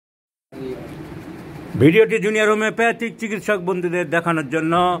ভিডিওটি junior homeopathic চিকিৎসক বন্ধুদের দেখানোর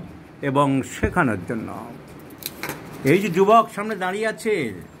জন্য এবং শেখানোর জন্য। এই যে যুবক সামনে দাঁড়িয়ে আছে,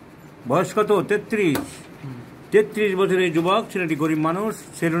 বয়স কত? 33 বছরের যুবক। ছেলেটি গরিব মানুষ,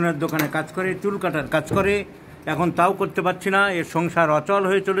 সেলুনের দোকানে কাজ করে, চুল কাটার কাজ করে। এখন তাও করতে পারছি না, এর সংসার অচল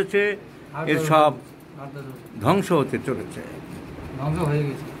হয়ে চলেছে, এর সব ধ্বংস হতে চলেছে,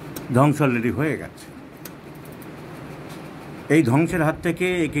 ধ্বংস অলরেডি হয়ে গেছে। এই ধ্বংসের হাত থেকে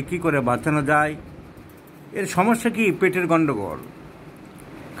একে কি করে বাঁচানো যায়? এর সমস্যা কি? পেটের গন্ডগোল।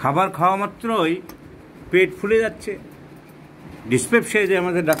 খাবার খাওয়া মাত্রই পেট ফুলে যাচ্ছে, ডিসপেপসিয়া, যে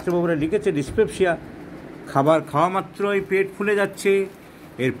আমাদের ডাক্তারবাবুরা লিখেছে ডিসপেপসিয়া। খাবার খাওয়া মাত্রই পেট ফুলে যাচ্ছে।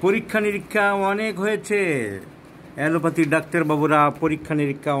 এর পরীক্ষা নিরীক্ষা অনেক হয়েছে, অ্যালোপ্যাথিক ডাক্তারবাবুরা পরীক্ষা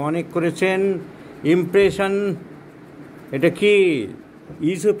নিরীক্ষা অনেক করেছেন। ইমপ্রেশন, এটা কি?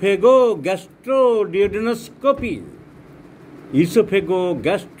 ইসোফেগো গ্যাস্ট্রোডিওডেনোস্কোপি। ইসোফেগো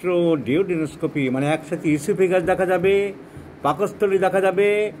গ্যাস্ট্রোডিওডেনোস্কোপি মানে একসাথে ইসোফেগাস দেখা যাবে, পাকস্থলী দেখা যাবে,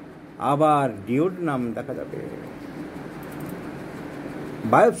 আবার ডিওডেনাম দেখা যাবে।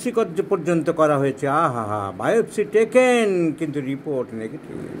 বায়োপসি পর্যন্ত করা হয়েছে। বায়োপসি টেকেন, কিন্তু রিপোর্ট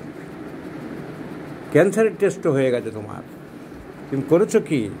নেগেটিভ। ক্যান্সারের টেস্টও হয়ে গেছে তোমার, তুমি করেছো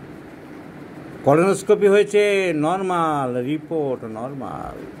কি? কলোনোস্কোপি হয়েছে, নর্মাল, রিপোর্ট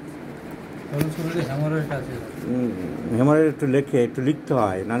নর্মাল। হেমারের একটু লিখতে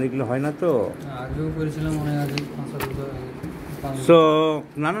হয়, না লিখলে হয় না তো। সো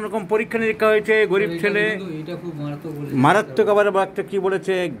নানা রকম পরীক্ষা নিরীক্ষা হয়েছে। গরিব ছেলে, মারাত্মক। আবার একটা কি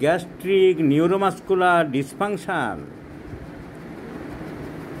বলেছে? Gastric neuromuscular dysfunction.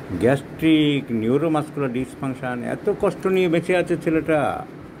 Gastric neuromuscular dysfunction. এত কষ্ট নিয়ে বেঁচে আছে ছেলেটা।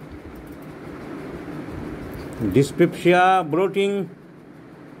 Dyspepsia,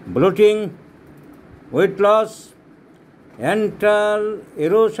 bloating, weight loss, অ্যান্টাল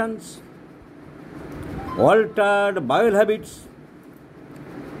এরোশনস, altered বায়োল habits,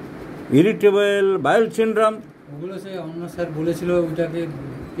 irritable বায়োল syndrome. ওগুলো সে অন্য স্যার বলেছিল, ওটাকে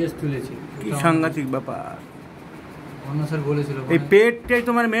কেস তুলেছে। কি সাংঘাতিক ব্যাপার! অন্য স্যার বলেছিল এই পেটটাই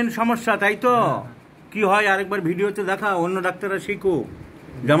তোমার মেন সমস্যা, তাই তো? কি হয় আরেকবার ভিডিওতে দেখাও, অন্য ডাক্তাররা শিখুক।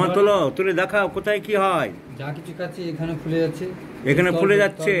 জামা তোলো, তুলে দেখাও কোথায় কি হয়। যা কিছু খাচ্ছি এখানে ফুলে যাচ্ছে, এখানে ফুলে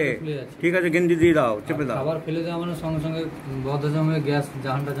যাচ্ছে। ঠিক আছে, গেঞ্জি দিয়ে দাও, চেপে দাও। খাবার ফেলে দেওয়া মানে সঙ্গে সঙ্গে বদহজম হয়ে গ্যাস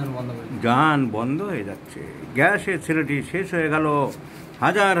জাহানটা যেন বন্ধ হয়ে যায়। জান বন্ধ হয়ে যাচ্ছে। গ্যাসে ছেলেটি শেষ হয়ে গেল।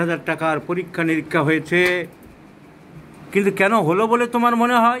 হাজার হাজার টাকার পরীক্ষা নিরীক্ষা হয়েছে, কিন্তু কেন হলো বলে তোমার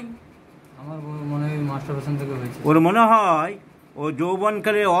মনে হয়? আমার মনে হয় মাস্টারবেশন থেকে হয়েছে। ওর মনে হয় ও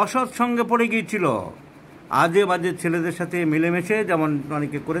যৌবনকালে অসৎ সঙ্গে পড়ে গিয়েছিল, আজে বাজে ছেলেদের সাথে মিলেমিশে, যেমন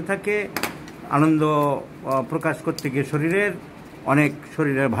অনেকে করে থাকে, আনন্দ প্রকাশ করতে গিয়ে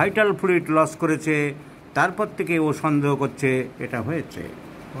শরীরের ভাইটাল ফ্লুইড লস করেছে। তারপর থেকে ও সন্দেহ করছে এটা হয়েছে।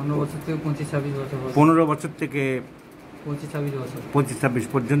 15 বছর থেকে 25-26 বছর, 15 বছর থেকে 25-26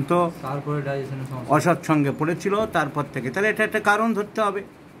 পর্যন্ত তারপরে ডাইজেশনের সমস্যা, অসৎ সঙ্গে পড়েছিল। তারপর থেকে তাহলে এটা একটা কারণ ধরতে হবে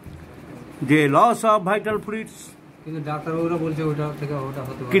যে লস অফ ভাইটাল ফ্লুইডস। কিন্তু ডাক্তারবাবুরা বলছে ওটা থেকে ওটা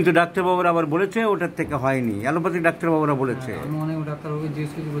হতে পারে। কিন্তু ডাক্তারবাবুরা আবার বলেছে ওটার থেকে হয়নি। অ্যালোপ্যাথিক ডাক্তারবাবুরা বলেছে। আমি অনেক ডাক্তারবাবু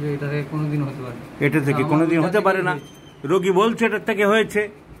জিজ্ঞেস করছি, বলে এটা থেকে কোনোদিন হতে পারে, এটা থেকে কোনোদিন হতে পারে না। রোগী বলছে এটার থেকে হয়েছে,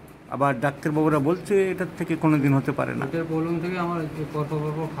 আবার ডাক্তারবাবুরা বলছে এটার থেকে কোনোদিন হতে পারে না। এটার প্রবলেম থেকে আমার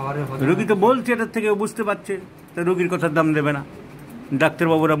খাবারের হজম। রোগী তো বলছে এটার থেকে বুঝতে পারছে, তা রোগীর কথার দাম দেবে না।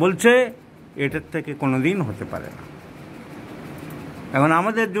 ডাক্তারবাবুরা বলছে এটার থেকে কোনোদিন হতে পারে না। এখন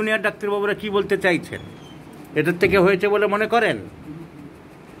আমাদের জুনিয়র ডাক্তারবাবুরা কি বলতে চাইছেন? এটার থেকে হয়েছে বলে মনে করেন?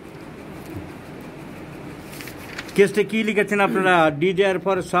 কেসটা কি লিখেছেন আপনারা? ডিজায়ার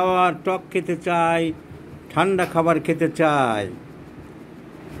ফর সাওয়ার, টক খেতে চাই, ঠান্ডা খাবার খেতে চাই,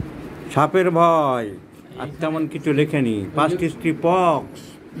 সাপের ভয়, আর তেমন কিছু লেখেনি। Past history, pox.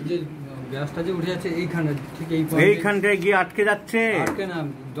 গ্যাসটা যে উঠে যাচ্ছে এইখানটায় গিয়ে আটকে যাচ্ছে, না,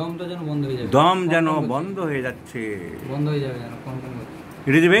 দমটা যেন বন্ধ হয়ে যাবে, দম যেন বন্ধ হয়ে যাচ্ছে, বন্ধ হয়ে যাবে যেন।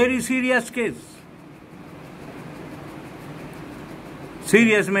 It is a very serious case,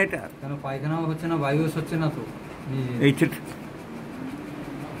 serious matter. কেন পায়খানাও হচ্ছে না, বায়ুও হচ্ছে না তো এই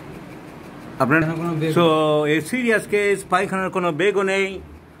আপনার। সো এই সিরিয়াস কেস, পায়খানার কোনো বেগও নেই।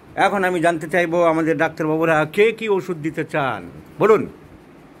 এখন আমি জানতে চাইবো আমাদের ডাক্তারবাবুরা কে কি ওষুধ দিতে চান, বলুন।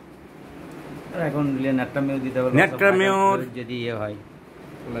 এখন ন্যাট্রামিও দিতে হবে, ন্যাট্রামিওর যদি ইয়ে হয়,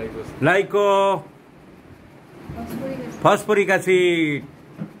 লাইকো, phosphoric acid,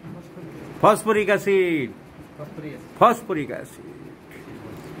 phosphoric acid, phosphoric acid.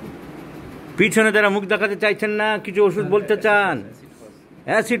 পিছনে যারা মুখ দেখাতে চাইছেন না, কিছু ওষুধ বলতে চান,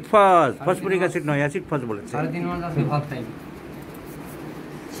 অ্যাসিড ফস, ফসফরিক অ্যাসিড নয়, অ্যাসিড ফস বলেছে। 3.5 মাস ভাত খাই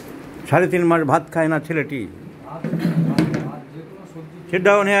 3.5 মাস ভাত খায় না ছেলেটি। Sit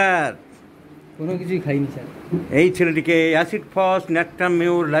down here. কোনো কিছুই খাইনি স্যার। এই ছেলেটিকে অ্যাসিড ফস, ন্যাকটাম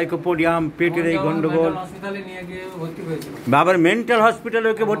মিউর, লাইকোপোডিয়াম, পেটের এই গন্ডগোল। হসপিটালে নিয়ে গিয়ে ভর্তি করেছিল। বাবার মেন্টাল হসপিটালে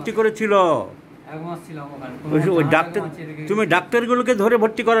ওকে ভর্তি করেছিল। এক মাস ছিলাম ওখানে। ওই ডাক্তার, তুমি ডাক্তারগুলোকে ধরে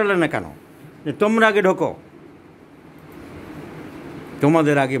ভর্তি করালে না কেন? যে তোমরা আগে ঢোকো,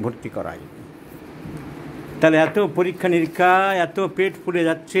 তোমাদের আগে ভর্তি করাই। তাহলে এত পরীক্ষা নিরীক্ষা, এত পেট ফুলে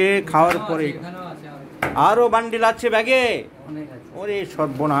যাচ্ছে খাওয়ার পরে। আরও বান্ডিল আছে ব্যাগে? ওরে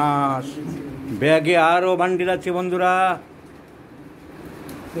সর্বনাশ, ব্যাগে আরও বান্ডিল আছে বন্ধুরা।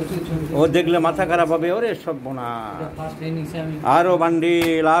 ও দেখলে মাথা খারাপ হবে। ওরে সর্বনাশ, আরও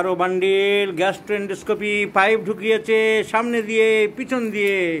বান্ডিল, আরও বান্ডিল। গ্যাস্ট্রোএন্ডোস্কোপি, পাইপ ঢুকিয়েছে সামনে দিয়ে পিছন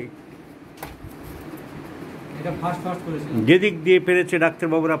দিয়ে, যেদিক দিয়ে পেরেছে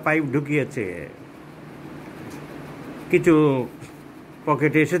ডাক্তারবাবুরা পাইপ ঢুকিয়েছে। কিছু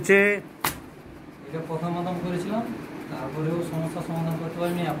পকেটে এসেছে।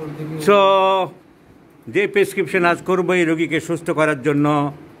 সো যে প্রেসক্রিপশন আজ করবো এই রোগীকে সুস্থ করার জন্য,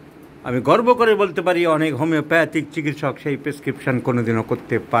 আমি গর্ব করে বলতে পারি অনেক হোমিওপ্যাথিক চিকিৎসক সেই প্রেসক্রিপশন কোনোদিনও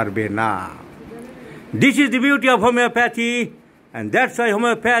করতে পারবে না। This is the beauty of homeopathy, and that's why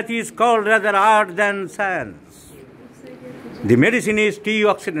homeopathy is called rather art than science. The medicine is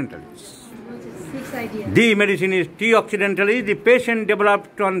T-occidentalis. The medicine is T-occidentalis. The patient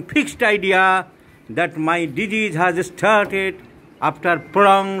developed on fixed idea that my disease has started after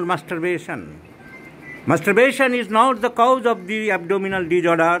prolonged masturbation. Masturbation is not the cause of the abdominal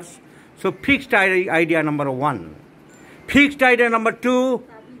disorders. So fixed idea number 1. Fixed idea number 2,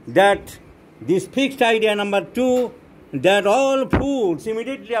 that this fixed idea number 2, that all foods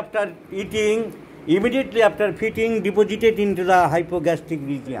immediately after eating, immediately after feeding, deposited into the hypogastric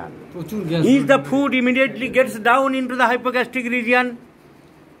region. If the food immediately gets down into the hypogastric region,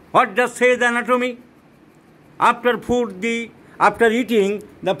 what does say the anatomy? After eating,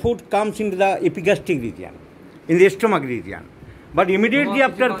 the food comes into the epigastric region, in the stomach region. But immediately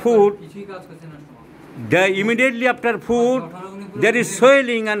after food, there is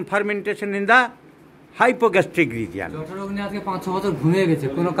swelling and fermentation in the hypogastric region.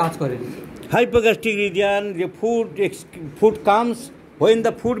 Hypogastric region, the food comes when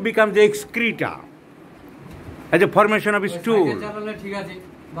the food becomes the excreta, as a formation of stool.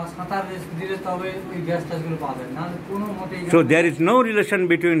 So there is no relation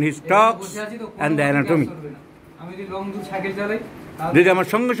between his talks and the anatomy. যদি আমার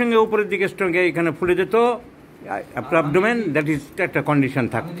সঙ্গে সঙ্গে উপরের দিকে স্ট্রোকে এখানে ফুলে যেত abdomen, that is একটা কন্ডিশন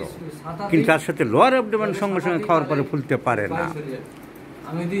থাকতো, কিন্তু তার সাথে লোয়ার অ্যাবডোমেন সঙ্গে সঙ্গে খাওয়ার পরে ফুলতে পারে না।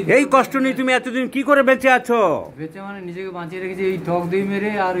 এই কষ্ট নিয়ে তুমি এতদিন কি করে বেঁচে আছো? বেঁচে মানে নিজেকে বাঁচিয়ে রেখেছি এই টক দই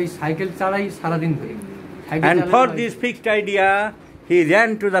মেরে আর ওই সাইকেল চালাই সারাদিন ধরে। And for this fixed idea, he ran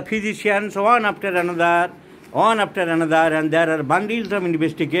to the physicians one after another, and there are bundles of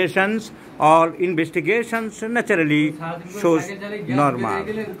investigations. All investigations naturally shows normal.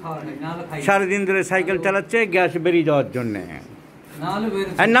 সারাদিন ধরে সাইকেল চালাচ্ছে গ্যাস বেরিয়ে যাওয়ার জন্য।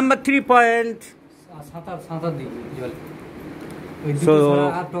 And number 3 point, so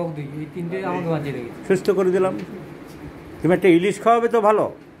সুস্থ করে দিলাম। তুমি একটা ইলিশ খাওয়াবে তো ভালো,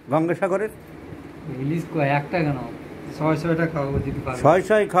 গঙ্গাসাগরের ইলিশ একটা কেন 600টা খাওয়াবো যদি পারো।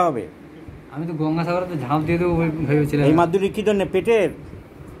 600 খাওয়াবে? আমি তো গঙ্গাসাগরে ঝাঁপ দিয়ে দেবো ভেবেছিলাম। এই মাদুরি কি জন্য? পেটের?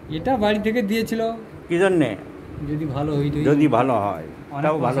 এটা বাড়ি থেকে দিয়েছিল। কি জন্য? যদি ভালো হইতো। যদি ভালো হয়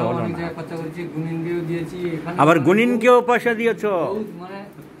তাও ভালো হলো না। খরচা করেছি, গুনিনকেও দিয়েছি। আবার গুনিনকেও পয়সা দিয়েছো?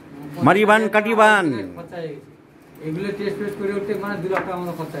 মারিবান কাটিবান এগুলো টেস্ট করে উঠতে মানে 2 লাখ টাকা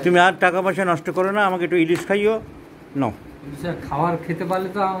মতো খরচা। তুমি আর টাকা পয়সা নষ্ট করো না, আমাকে একটু ইলিশ খাইও। নো স্যার, খাবার খেতে পারলে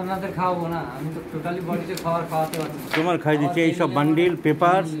তো আপনাদের খাওয়াবো না, আমি তো টোটালি বডিতে খাবার খাওয়াতে পারছি। তোমার খাই দিচ্ছে এইসব bundle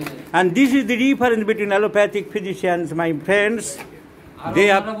paper. And this is the difference between allopathic physicians, my friends. দে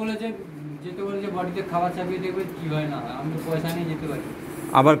বলেছে যেতে বলে যে বডিতে খাবার চাপিয়ে দেখবে কি হয় না হয়, আমি পয়সা নিয়ে যেতে পারি।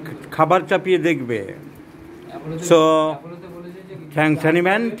 আবার খাবার চাপিয়ে দেখবে। So thanks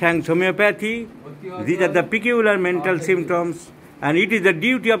Honeyman, thanks homeopathy. These are the peculiar mental symptoms, and it is the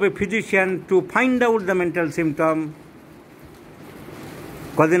duty of a physician to find out the mental symptom.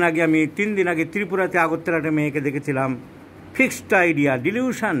 কদিন আগে আমি 3 দিন আগে ত্রিপুরাতে আগরতলা একটা মেয়েকে দেখেছিলাম, fixed idea,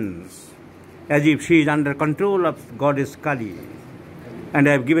 ডিলিউশনস, as if she is under control of goddess Kali, and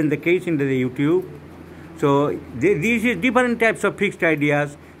I have given the case into the YouTube. So these is different types of fixed ideas.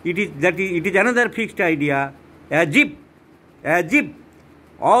 It is another fixed idea, as if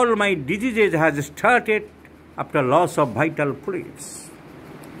all my diseases has started after loss of vital fluids.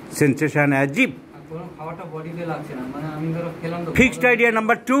 Sensation as if. Fixed idea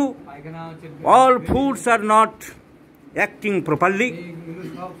number 2, all foods are not acting properly.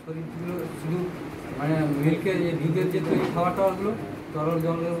 তরল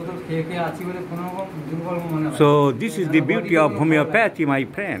জলের বোতল খেয়ে খেয়ে আছি বলে কোনো রকম দুর্বল মনে হয়। So this is the beauty of homeopathy, my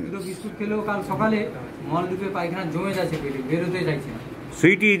দুটো friend. বিস্কুট খেলেও কাল সকালে মল রূপে পায়খানা জমে যাচ্ছে পেটে, বেরোতে চাইছে না। So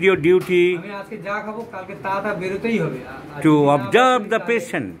it is your duty আমি আজকে যা খাবো কালকে তা বেরোতেই হবে। আর to যদি না observe বেরোয় the তাহলে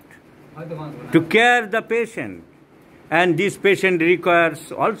patient, হয়তো বাঁচবো না। to care the patient, and this patient requires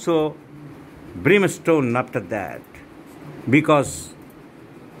also brimstone after that, because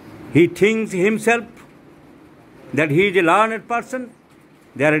he thinks himself that he is a learned person.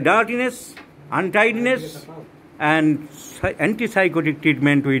 There is dirtiness, untidiness, and antipsychotic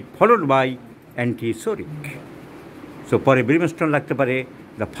treatment with followed by antisoric. So পরে brimstone লাগতে পারে।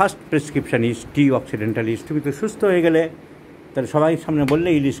 The first prescription is tea occidentalist. তুমি তো সুস্থ হয়ে গেলে তাহলে সবাই সামনে বললে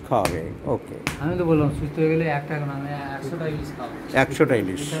ইলিশ খাওয়াবে। ওকে, আমি তো বললাম সুস্থ হয়ে গেলে 1 টাকা না, আমি 100টা ইলিশ খাবো। 100টা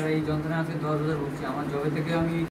ইলিশ। এই যন্ত্রণা আছে 10 বছর ভুগছি, আমার জবে থেকে আমি